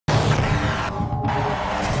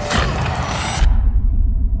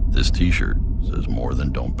t-shirt says more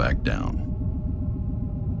than don't back down.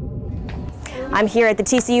 I'm here at the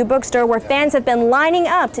TCU bookstore where fans have been lining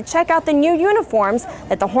up to check out the new uniforms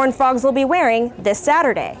that the Horned Frogs will be wearing this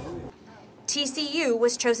Saturday. TCU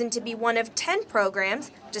was chosen to be one of 10 programs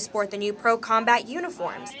to sport the new Pro Combat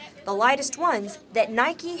uniforms, the lightest ones that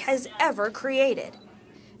Nike has ever created.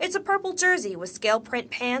 It's a purple jersey with scale print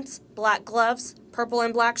pants, black gloves, purple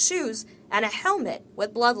and black shoes, and a helmet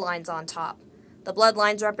with bloodlines on top. The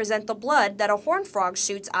bloodlines represent the blood that a horned frog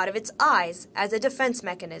shoots out of its eyes as a defense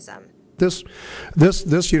mechanism.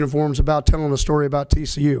 This uniform is about telling a story about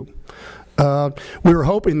TCU. We were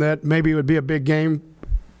hoping that maybe it would be a big game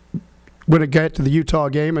when it got to the Utah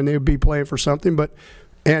game and they would be playing for something.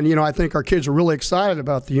 And you know, I think our kids are really excited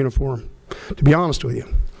about the uniform, to be honest with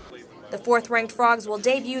you. The 4th-ranked Frogs will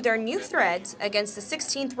debut their new threads against the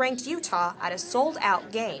 16th-ranked Utah at a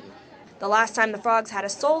sold-out game. The last time the Frogs had a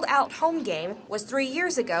sold-out home game was 3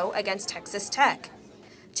 years ago against Texas Tech.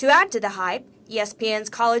 To add to the hype, ESPN's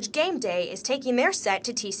College Game Day is taking their set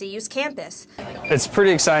to TCU's campus. It's a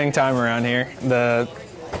pretty exciting time around here.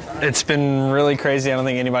 It's been really crazy. I don't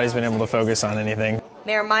think anybody's been able to focus on anything.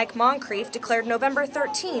 Mayor Mike Moncrief declared November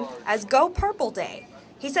 13th as Go Purple Day.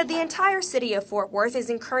 He said the entire city of Fort Worth is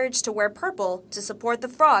encouraged to wear purple to support the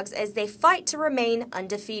Frogs as they fight to remain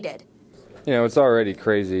undefeated. You know, it's already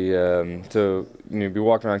crazy to be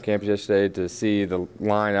walking around campus yesterday to see the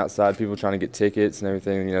line outside, people trying to get tickets and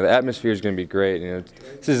everything. You know, the atmosphere is going to be great. You know,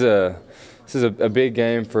 this is a big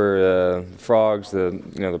game for Frogs,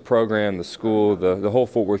 the program, the school, the whole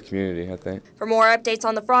Fort Worth community, I think. For more updates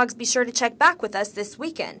on the Frogs, be sure to check back with us this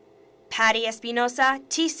weekend. Patty Espinosa,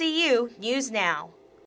 TCU News Now.